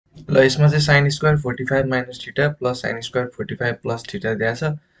यसमा चाहिँ sin square 45 minus theta plus sin square 45 plus theta दिएको छ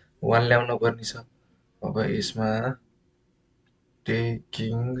 1 ल्याउन पर्ने छ। अब यसमा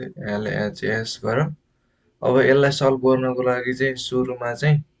टेकिङ एलएचएस गरौँ। अब यसलाई सल्भ गर्नको लागि चाहिँ सुरुमा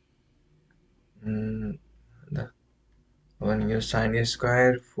चाहिँ अब यो sin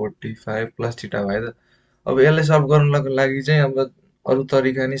स्क्वायर 45 प्लस थीटा भयो त। अब यसलाई सल्भ गर्नको लागि चाहिँ अब अरु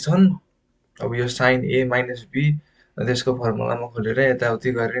तरिका नि छन्। अब यो sin a माइनस b त्यसको फर्मुलामा खोलेर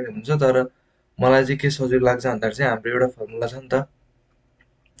यताउति गरेर नि हुन्छ, तर मलाई चाहिँ के सजिलो लाग्छ भन्दा चाहिँ हाम्रो एउटा फर्मुला छ नि त,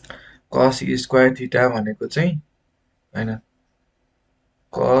 cos स्क्वायर थीटा भनेको चाहिँ हैन,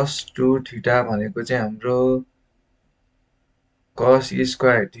 cos 2 थीटा भनेको चाहिँ हाम्रो cos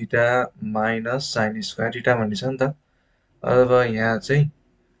square theta minus sin square theta भन्ने छ नि त। अब यहाँ चाहिँ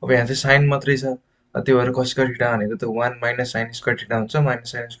sin मात्रै छ, त्यो भएर cos स्क्वायर थीटा भनेको त 1 माइनस sin स्क्वायर थीटा हुन्छ,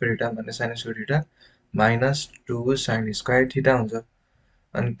 minus sin square theta minus sin square theta minus 2 sin square theta हुन्छ।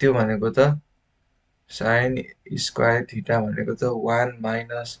 अनि त्यो भनेको त sin स्क्वायर थीटा भनेको त 1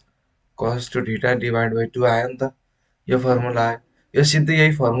 minus cos 2 theta divide by 2 आयो नि त। यो फर्मुला आयो। यो सिधै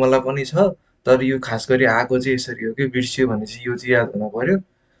यही फर्मुला पनि छ, तर यो खास गरी आएको चाहिँ यसरी हो कि बिर्सियो भने चाहिँ यो चाहिँ याद हुन पर्यो।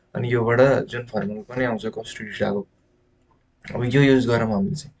 अनि योबाट जुन फर्मुला पनि आउँछ cos 2 थीटाको, अब यो युज गरौँ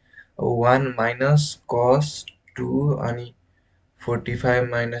हामीले चाहिँ। अब 1 माइनस cos 2 अनि 45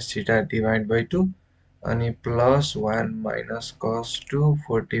 माइनस थीटा डिभाइड बाइ 2 अनि plus 1 minus cos 2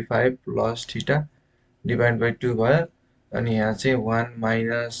 45 plus theta divide by 2 भयो। अनि यहाँ चाहिँ 1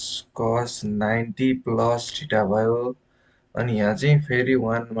 माइनस cos 90 प्लस थीटा भयो। अनि यहाँ चाहिँ फेरि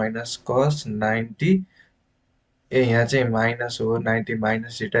 1 माइनस cos 90 यहाँ चाहिँ माइनस हो 90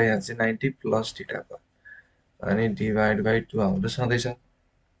 माइनस थीटा, यहाँ चाहिँ 90 प्लस थीटा भयो। अनि डिभाइड बाइ 2 हाम्रो छँदैछ।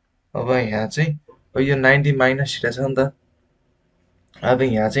 अब यहाँ चाहिँ यो 90 माइनस थीटा छ नि त। अब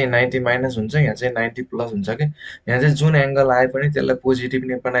यहाँ चाहिँ 90 माइनस हुन्छ, यहाँ चाहिँ 90 प्लस हुन्छ के। यहाँ चाहिँ जुन एंगल आए पनि त्यसलाई पोजिटिभ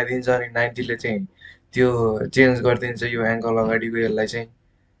नै बनाइदिन्छ, अनि 90 ले चाहिँ त्यो चेन्ज गरिदिन्छ यो एंगल अगाडिको यसलाई चाहिँ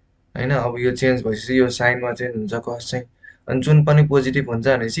हैन। अब यो चेन्ज भएपछि यो साइनमा चेन्ज हुन्छ cos चाहिँ, अनि जुन पनि पोजिटिभ हुन्छ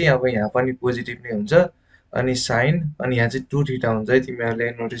भनेपछि अब यहाँ पनि पोजिटिभ नै हुन्छ। अनि साइन अनि यहाँ चाहिँ 2 थीटा हुन्छ है, तिमीहरूले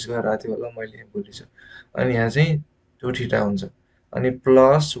नोटिस गरिरहेको थियो होला, मैले यहाँ भुलिछु। अनि यहाँ चाहिँ 2 थीटा हुन्छ। अनि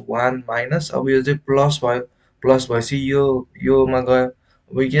प्लस 1 माइनस, अब यो चाहिँ प्लस भयो, प्लस भएपछि योमा गयो।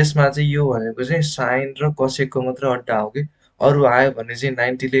 अब यसमा चाहिँ यो भनेको चाहिँ साइन र कसेकको मात्र अड्डा हो कि, अरु आयो भने चाहिँ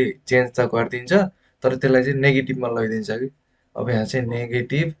 90 ले चेन्ज त गरिदिन्छ, तर त्यसलाई चाहिँ नेगेटिभमा लैदिन्छ कि। अब यहाँ चाहिँ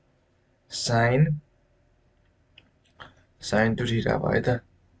नेगेटिभ साइन 2 थीटा भयो त।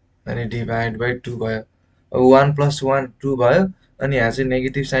 अनि डिभाइड बाइ 2 भयो। अब 1 प्लस 1 2 भयो। अनि यहाँ चाहिँ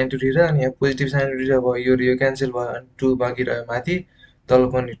नेगेटिभ साइन 2 थीटा, अनि यहाँ पोजिटिभ साइन 2 थीटा भयो, यो क्यान्सल भयो, अनि 2 बाँकी रह्यो माथि, तल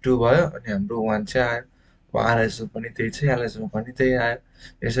पनि 2 भयो, अनि हाम्रो 1 चाहिँ आयो। अब आरएचएस पनि त्यही छ, एलएचएसमा पनि त्यही आयो।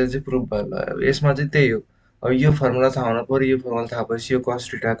 यसरी चाहिँ प्रुभ भयो। ल यसमा चाहिँ त्यही हो। अब यो फर्मुला थाहा हुनु पर्यो, यो फर्मुला थाहा भएपछि यो cos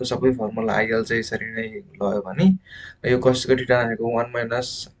थीटाको सबै फर्मुला आइहाल्छ यसरी नै लयो भने। यो cos स्क्वायर थीटा भनेको 1 माइनस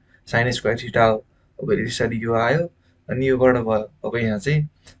sin स्क्वायर थीटा हो। अब यसरी यो आयो, अनि योबाट भयो। अब यहाँ चाहिँ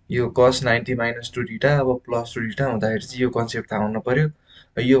यो cos 90 माइनस 2 थीटा अब प्लस 2 थीटा हुँदाखेरि चाहिँ यो कन्सेप्ट थाहा हुनु पर्यो।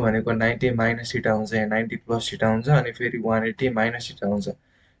 यो भनेको 90 माइनस थीटा हुन्छ, यहाँ 90 प्लस थीटा हुन्छ, अनि फेरि 180 माइनस थीटा हुन्छ।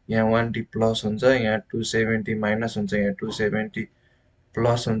 यहाँ 180 प्लस हुन्छ, यहाँ 270 माइनस हुन्छ, यहाँ 270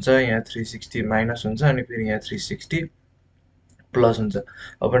 प्लस हुन्छ, यहाँ 360 माइनस हुन्छ, अनि फेरि यहाँ 360 प्लस हुन्छ।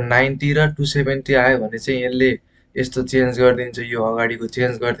 अब 90 र 270 आयो भने चाहिँ यसले यस्तो चेन्ज गरिदिन्छ, यो अगाडिको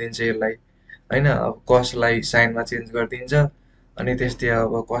चेन्ज गरिदिन्छ यसलाई हैन। अब कसलाई साइनमा चेन्ज गरिदिन्छ, अनि त्यस्तै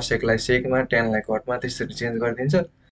अब कसेकलाई सेकमा, टेनलाई कटमा त्यसरी चेन्ज गरिदिन्छ।